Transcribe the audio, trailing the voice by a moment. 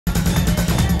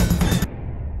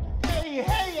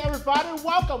everybody,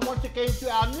 welcome once again to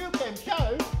our new game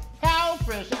show, How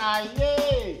Fresh Are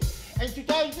You? And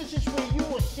today this is where you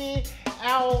will see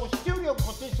our studio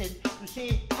competition to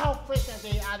see how fresh are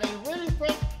they. Are they really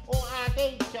fresh or are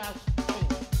they just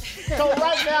fresh? So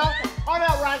right now, on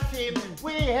our right team,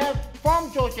 we have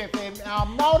from Georgia FM, our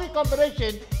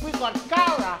multi-competition, we got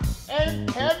Kara and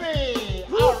Tammy.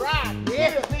 Alright,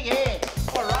 yeah, big head.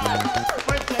 Alright,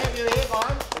 great to have you here,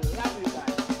 guys. Love you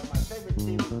guys. My favorite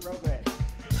team in the program.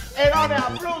 And on our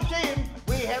blue team,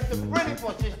 we have the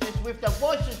beautiful sisters with the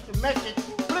voices to match it.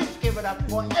 Please give it up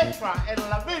for Ezra and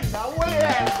Lavina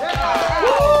Williams. Yeah.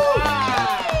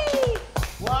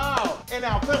 Wow. And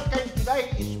our first game today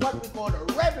is what we call a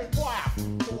rapid fire.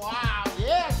 Wow.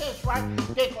 Yeah, that's right.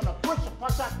 They're going to push the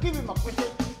passer, give him a question,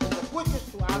 and the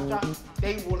quickest to answer,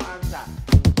 they will answer.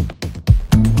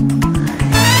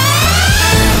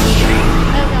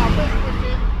 And our first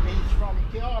question is from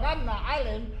Kara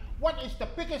Island. What is the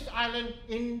biggest island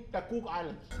in the Cook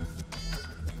Islands?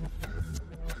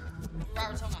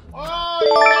 Rarotonga. Oh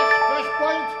yes, first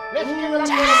point. Let's give it up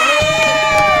for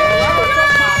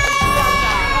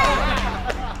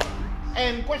Rarotonga.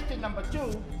 And question number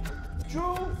 2,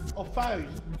 true or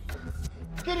false?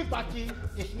 Kiribati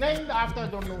is named after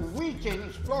the Norwegian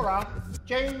explorer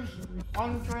James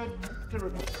Andre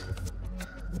Kiribati.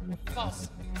 False.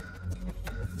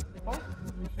 False?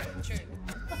 True.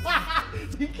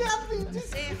 You can't be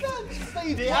just, you can't just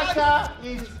say the answer answer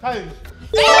is false.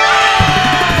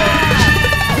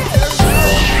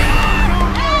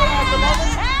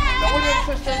 The Williams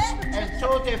sisters and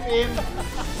Georgia FM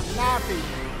laughing.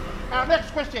 Our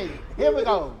next question, here we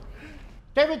go.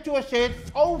 David Tour said,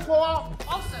 0 for...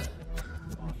 Awesome.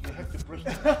 Oh, you have to press the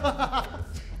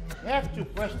You have to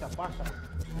press the button.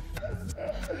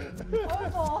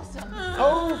 Awesome.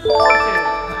 Oh, for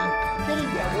awesome. Get in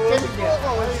there.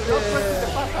 Don't press the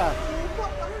button.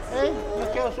 Eh? You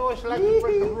girls always like to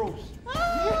break the rules.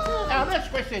 Now, next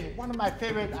question. One of my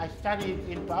favorite I studied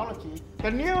in biology.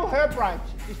 The New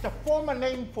Hebrides is the former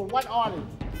name for what island?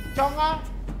 Tonga?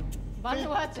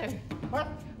 Vanuatu. What?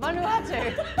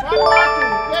 Vanuatu. Vanuatu.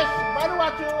 Yes,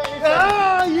 Vanuatu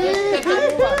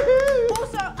is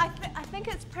Also, I think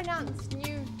it's pronounced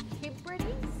New Hebrides.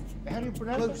 How do you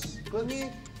pronounce it?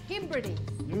 New Hebrides.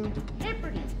 New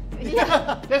Hebrides.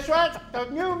 Yeah. That's right. The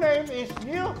new name is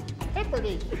New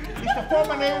Hebrides. It's the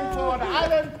former name for the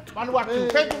island Vanuatu.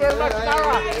 Thank you very much,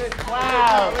 Kara.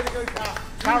 Wow.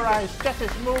 Kara is just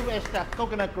as smooth as the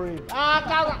coconut cream.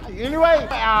 Kara. Anyway,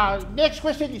 next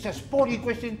question is a sporty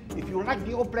question. If you like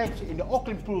the All Blacks in the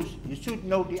Auckland Blues, you should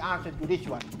know the answer to this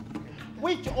one.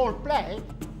 Which All Black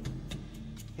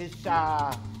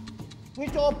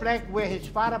which All Black where his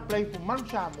father played for Mount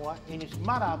Samoa and his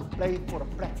mother played for the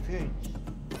Black Ferns?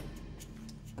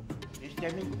 Is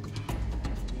Tammy?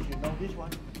 You should know this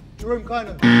one. Jerome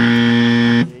Kiner.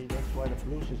 See, that's why the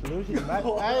Blues is losing, mate.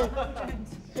 Hey,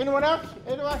 anyone else?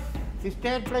 Anyone? His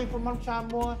dad played for Mount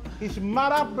Samoa. His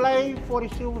mother played for the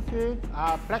Silver Fern,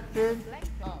 Black Fern.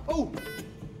 Oh,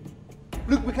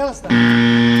 Luke McAllister.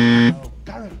 Oh,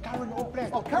 current All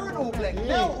Black. Oh, current All Black. Yeah,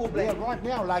 Now All Black. Yeah, right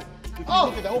now, like if you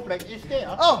look at the All Black, it's there.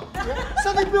 Oh,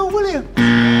 Sonny Bill Williams.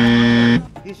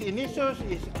 His initials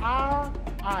is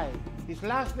R.I. His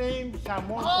last name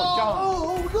Samoan for John.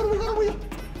 Oh, we got it.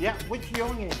 Yeah, which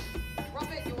Yongi?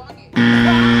 Robert Ioane.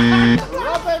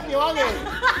 Robert Ioane.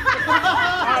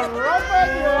 Robert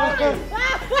Ioane.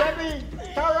 Tammy,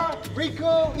 Kara,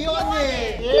 Rico Ione.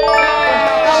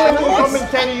 yeah.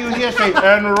 Commentator you hear say,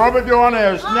 and Robert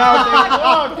Ioane is now thinking,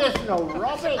 oh, there's no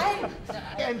Robert.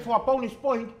 And for a bonus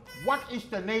point, what is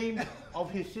the name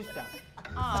of his sister?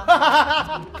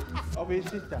 Of his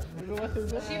sister. You know what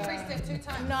it is? She freezed it 2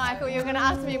 times. No, I thought you were going to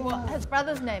ask me what his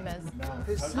brother's name is. No,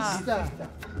 His sister. His sister.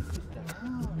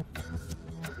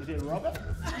 Is it Robert?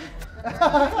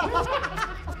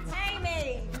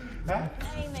 Amy. Huh?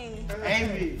 Amy.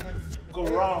 Amy. Go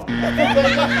wrong. No.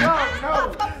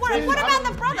 What about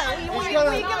the brother? Will you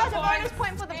give us a bonus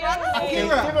point for the brother? Okay,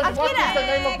 give us what is the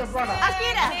name of the brother?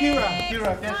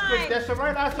 Akira. That's good. That's the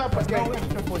right answer, but no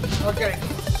extra point. Okay.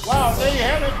 Wow, there you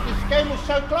have it. This game is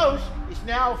so close. It's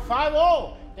now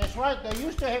 5-0. That's right. They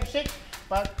used to have 6,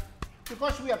 but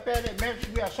because we are bad at maths,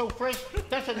 we are so fresh.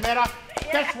 Doesn't matter.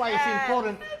 That's why it's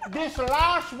important. This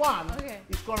last one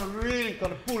is really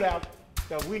gonna pull out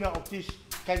the winner of this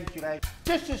game today.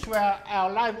 This is where our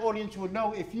live audience will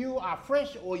know if you are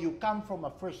fresh or you come from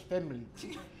a fresh family.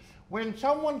 When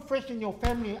someone fresh in your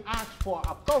family asks for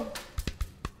a goat,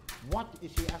 what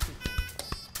is he asking for?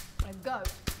 A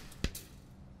goat.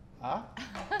 Huh?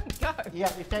 Goat.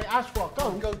 Yeah, if they ask for a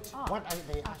goat, Goat. what are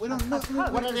they asking? Well,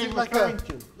 What are they referring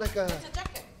to? Like a... It's a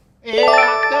jacket.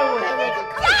 Yeah, we have it.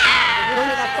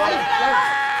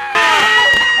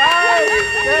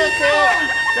 This is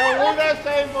the winner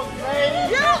table today.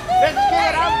 Let's give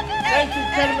it up. Thank you,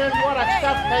 gentlemen. What a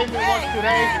tough game it was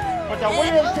today. But the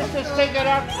Williams sisters take it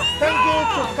up. Thank you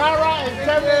to Kara and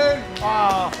Kevin.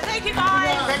 Thank you,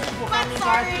 guys. Thank you for coming,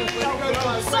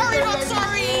 guys. Sorry, not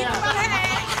sorry.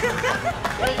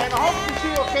 And I hope to see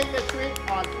you again next week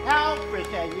on How Fresh.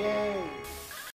 Yay.